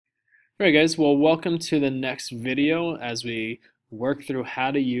Alright guys, well welcome to the next video as we work through how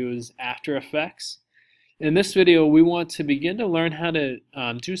to use After Effects. In this video we want to begin to learn how to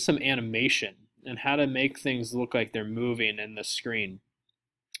do some animation and how to make things look like they're moving in the screen.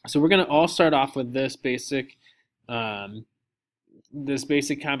 So we're going to all start off with this basic composition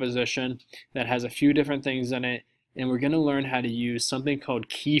that has a few different things in it, and we're going to learn how to use something called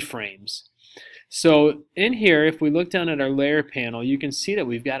keyframes. So in here, if we look down at our layer panel, you can see that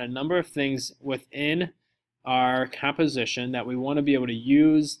we've got a number of things within our composition that we want to be able to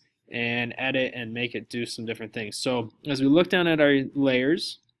use and edit and make it do some different things. So as we look down at our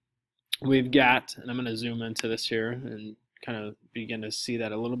layers, we've got, and I'm going to zoom into this here and kind of begin to see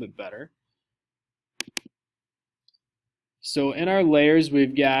that a little bit better. So in our layers,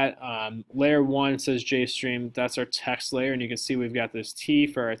 we've got layer 1, it says JStream, that's our text layer, and you can see we've got this T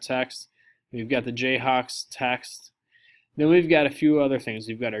for our text. We've got the Jayhawks text. Then we've got a few other things.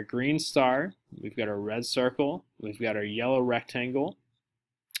 We've got our green star, we've got our red circle, we've got our yellow rectangle.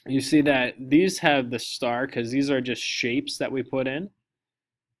 You see that these have the star because these are just shapes that we put in.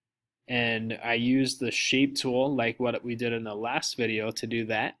 And I used the shape tool like what we did in the last video to do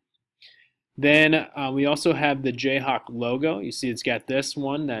that. Then we also have the Jayhawk logo. You see it's got this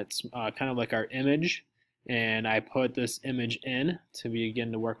one that's kind of like our image. And I put this image in to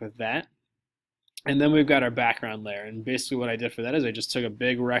begin to work with that. And then we've got our background layer, and basically what I did for that is I just took a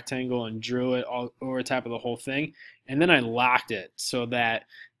big rectangle and drew it all over top of the whole thing, and then I locked it so that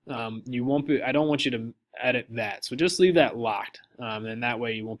you won't be, I don't want you to edit that, so just leave that locked, and that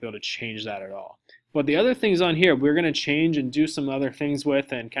way you won't be able to change that at all. But the other things on here we're going to change and do some other things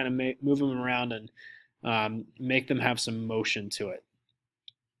with and kind of move them around and make them have some motion to it.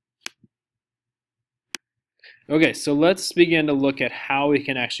 Okay, so let's begin to look at how we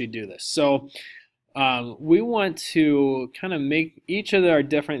can actually do this. So we want to kind of make each of our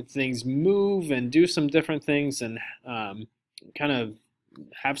different things move and do some different things and kind of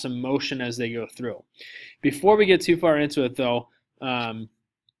have some motion as they go through. Before we get too far into it though, one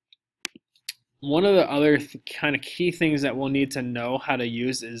of the other kind of key things that we'll need to know how to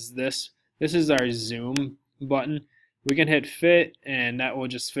use is this. This is our zoom button. We can hit fit and that will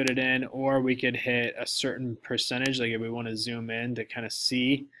just fit it in, or we could hit a certain percentage, like if we want to zoom in to kind of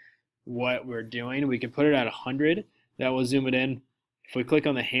see what we're doing, we can put it at 100. That will zoom it in. If we click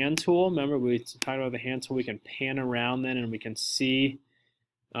on the hand tool, remember we talked about the hand tool, we can pan around then and we can see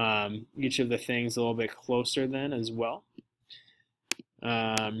each of the things a little bit closer then as well.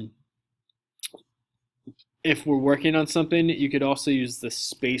 If we're working on something, you could also use the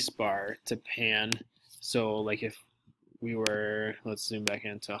space bar to pan. So like if we were, let's zoom back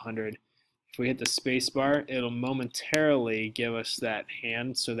into 100. If we hit the space bar, it'll momentarily give us that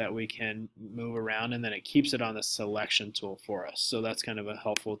hand so that we can move around, and then it keeps it on the selection tool for us. So that's kind of a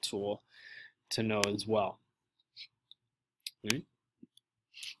helpful tool to know as well.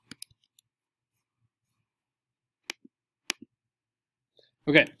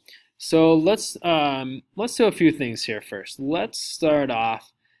 Okay, so let's do a few things here first. Let's start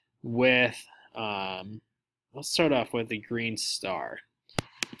off with the green star.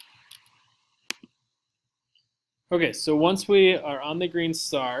 Okay, so once we are on the green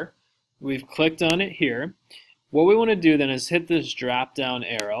star, we've clicked on it here. What we want to do then is hit this drop down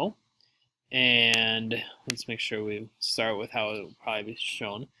arrow, and let's make sure we start with how it will probably be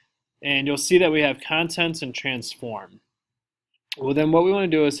shown. And you'll see that we have contents and transform. Well, then what we want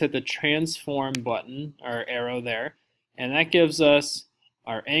to do is hit the transform button, or arrow there, and that gives us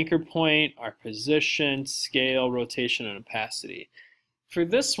our anchor point, our position, scale, rotation, and opacity. For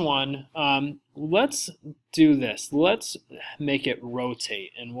this one, let's do this. Let's make it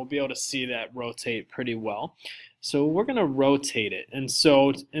rotate, and we'll be able to see that rotate pretty well. So we're going to rotate it. And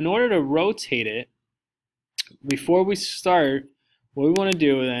so in order to rotate it, before we start, what we want to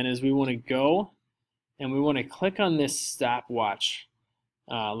do then is we want to go and we want to click on this stopwatch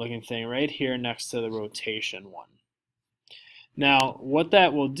looking thing right here next to the rotation one. Now, what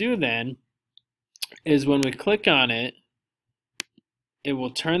that will do then is when we click on it, it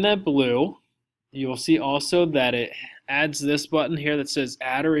will turn that blue. You will see also that it adds this button here that says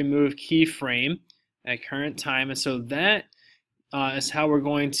add or remove keyframe at current time. And so that is how we're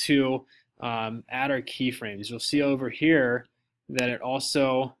going to add our keyframes. You'll see over here that it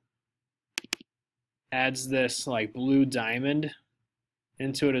also adds this like blue diamond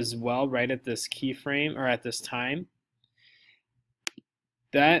into it as well, right at this keyframe or at this time.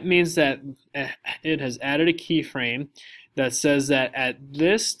 That means that it has added a keyframe that says that at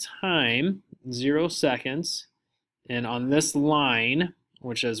this time, 0 seconds, and on this line,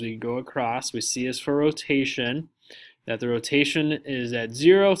 which as we go across, we see is for rotation, that the rotation is at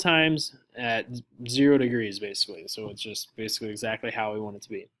 0 times at 0 degrees basically. So it's just basically exactly how we want it to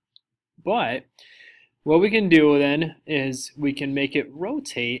be. But what we can do then is we can make it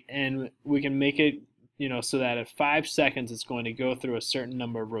rotate, and we can make it, so that at 5 seconds it's going to go through a certain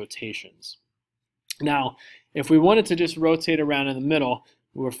number of rotations. Now, if we wanted to just rotate around in the middle,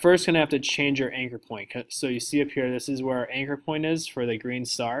 we're first going to have to change our anchor point. So you see up here, this is where our anchor point is for the green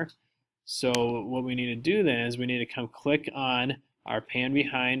star. So what we need to do then is we need to come click on our pan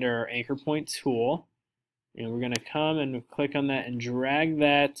behind or our anchor point tool, and we're going to come and click on that and drag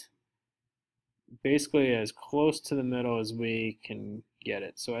that basically as close to the middle as we can get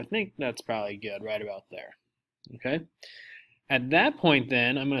it. So I think that's probably good, right about there. Okay. At that point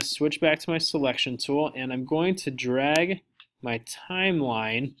then, I'm going to switch back to my selection tool, and I'm going to drag my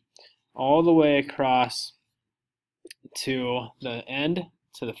timeline all the way across to the end,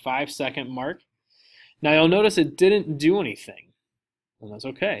 to the 5-second mark. Now you'll notice it didn't do anything, and that's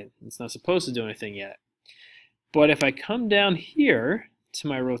okay. It's not supposed to do anything yet. But if I come down here to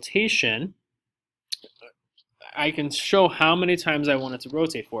my rotation, I can show how many times I want it to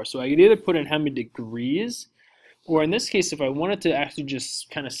rotate for. So I could either put in how many degrees, or in this case, if I wanted to actually just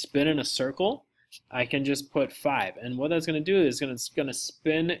kind of spin in a circle, I can just put 5. And what that's going to do is it's going to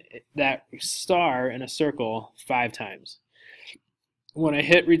spin that star in a circle 5 times. When I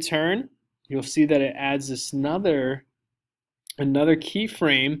hit return, you'll see that it adds this another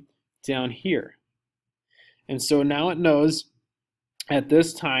keyframe down here. And so now it knows at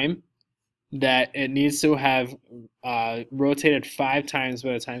this time that it needs to have rotated 5 times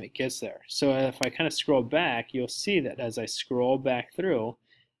by the time it gets there. So if I kind of scroll back, you'll see that as I scroll back through,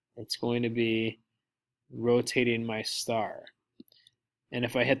 it's going to be rotating my star. And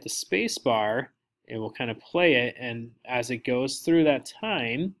if I hit the space bar, it will kind of play it, and as it goes through that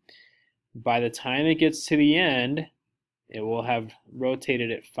time, by the time it gets to the end, it will have rotated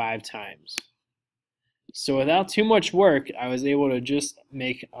it 5 times. So without too much work, I was able to just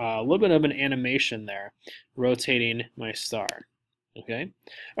make a little bit of an animation there, rotating my star. Okay.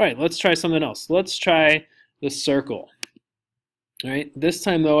 All right, let's try something else. Let's try the circle. All right. This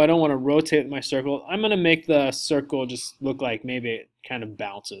time though, I don't want to rotate my circle. I'm going to make the circle just look like maybe it kind of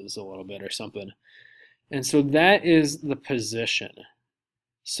bounces a little bit or something. And so that is the position.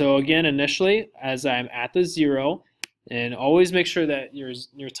 So again, initially, as I'm at the 0, and always make sure that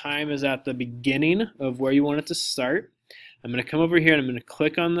your time is at the beginning of where you want it to start. I'm going to come over here and I'm going to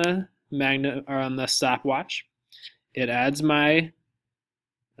click on the magnet or on the stopwatch. It adds my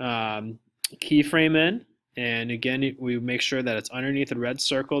keyframe in, and again we make sure that it's underneath the red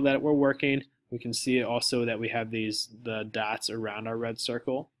circle that we're working. We can see also that we have the dots around our red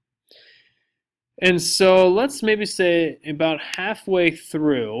circle. And so let's maybe say about halfway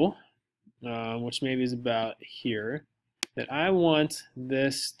through, which maybe is about here, that I want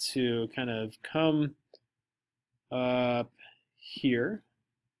this to kind of come up here,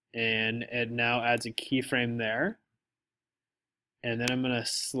 and it now adds a keyframe there. And then I'm going to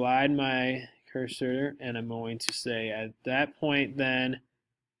slide my cursor, and I'm going to say at that point then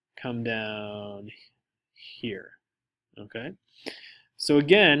come down here. Okay. So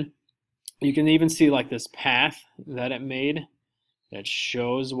again, you can even see like this path that it made that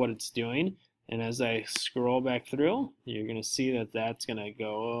shows what it's doing. And as I scroll back through, you're going to see that that's going to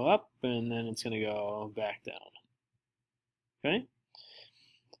go up, and then it's going to go back down. Okay?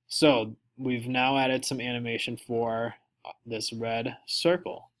 So we've now added some animation for this red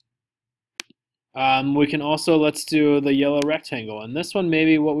circle. We can also, let's do the yellow rectangle. And this one,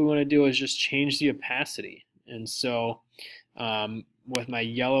 maybe what we want to do is just change the opacity. And so with my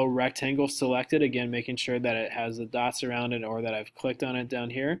yellow rectangle selected, again, making sure that it has the dots around it or that I've clicked on it down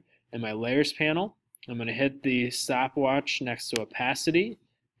here, in my layers panel, I'm going to hit the stopwatch next to opacity.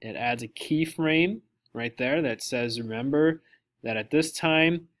 It adds a keyframe right there that says, remember that at this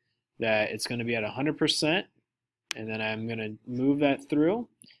time that it's going to be at 100%, and then I'm going to move that through.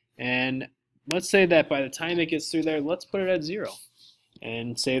 And let's say that by the time it gets through there, let's put it at 0.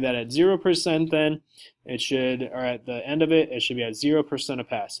 And say that at 0% then it should, or at the end of it, it should be at 0%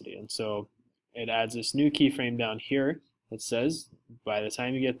 opacity. And so it adds this new keyframe down here that says by the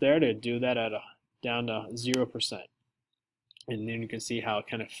time you get there to do that at down to 0%. And then you can see how it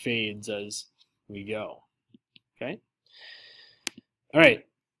kind of fades as we go. Okay. All right.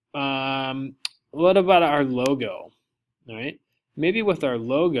 What about our logo? All right. Maybe with our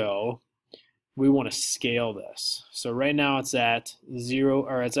logo, we want to scale this. So right now it's at 0,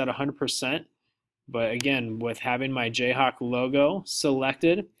 or it's at 100%. But again, with having my Jayhawk logo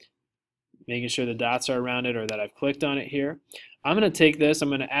selected, making sure the dots are around it or that I've clicked on it here, I'm going to take this, I'm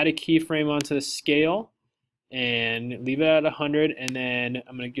going to add a keyframe onto the scale, and leave it at 100, and then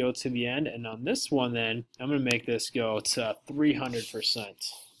I'm going to go to the end, and on this one then I'm going to make this go to 300%.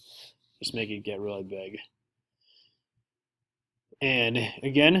 Just make it get really big. And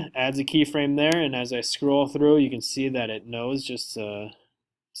again, adds a keyframe there, and as I scroll through you can see that it knows just to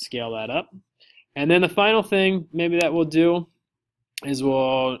scale that up. And then the final thing maybe that we'll do is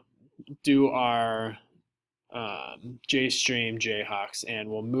we'll do our JStream Jayhawks, and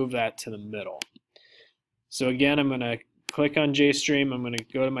we'll move that to the middle. So again, I'm going to click on JStream, I'm going to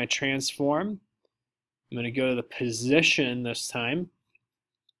go to my transform, I'm going to go to the position this time,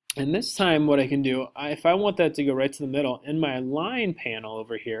 and this time what I can do, if I want that to go right to the middle, in my align panel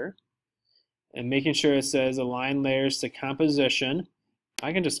over here, and making sure it says align layers to composition,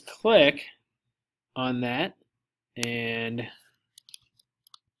 I can just click on that, and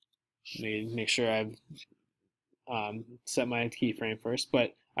let me make sure I've set my keyframe first,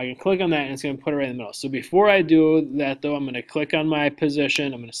 but I can click on that and it's going to put it right in the middle. So before I do that though, I'm going to click on my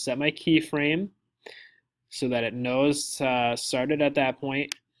position, I'm going to set my keyframe so that it knows started at that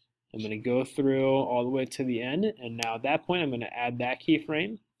point. I'm going to go through all the way to the end, and now at that point I'm going to add that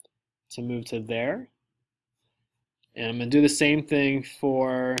keyframe to move to there. And I'm going to do the same thing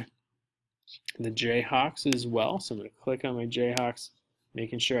for the Jayhawks as well. So I'm going to click on my Jayhawks,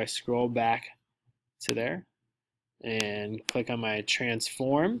 making sure I scroll back to there, and click on my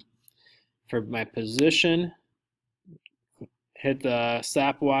transform for my position, hit the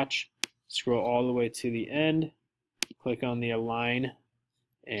stopwatch, scroll all the way to the end, click on the align,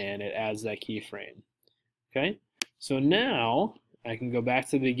 and it adds that keyframe. Okay, so now I can go back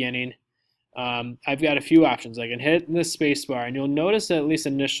to the beginning. I've got a few options. I can hit the space bar, and you'll notice at least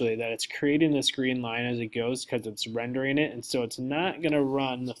initially that it's creating this green line as it goes because it's rendering it, and so it's not going to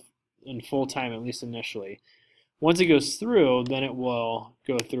run in full time, at least initially. Once it goes through, then it will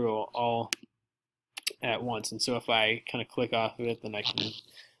go through all at once. And so if I kind of click off of it, then I can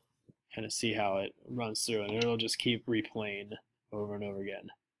kind of see how it runs through, and it'll just keep replaying over and over again.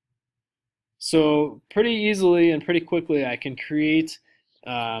 So pretty easily and pretty quickly I can create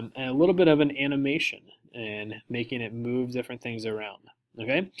a little bit of an animation and making it move different things around.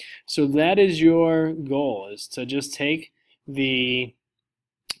 Okay, so that is your goal, is to just take the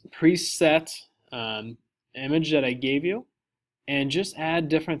preset image that I gave you and just add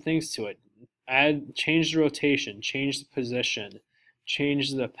different things to it. Change the rotation, change the position,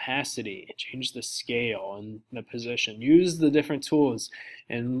 change the opacity, change the scale and the position. Use the different tools,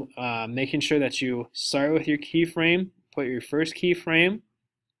 and making sure that you start with your keyframe, put your first keyframe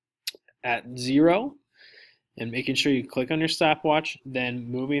at 0, and making sure you click on your stopwatch, then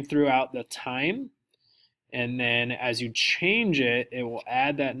moving throughout the time, and then as you change it, it will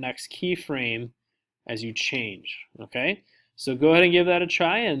add that next keyframe as you change. Okay, so go ahead and give that a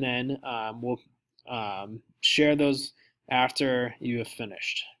try, and then we'll share those after you have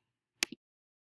finished.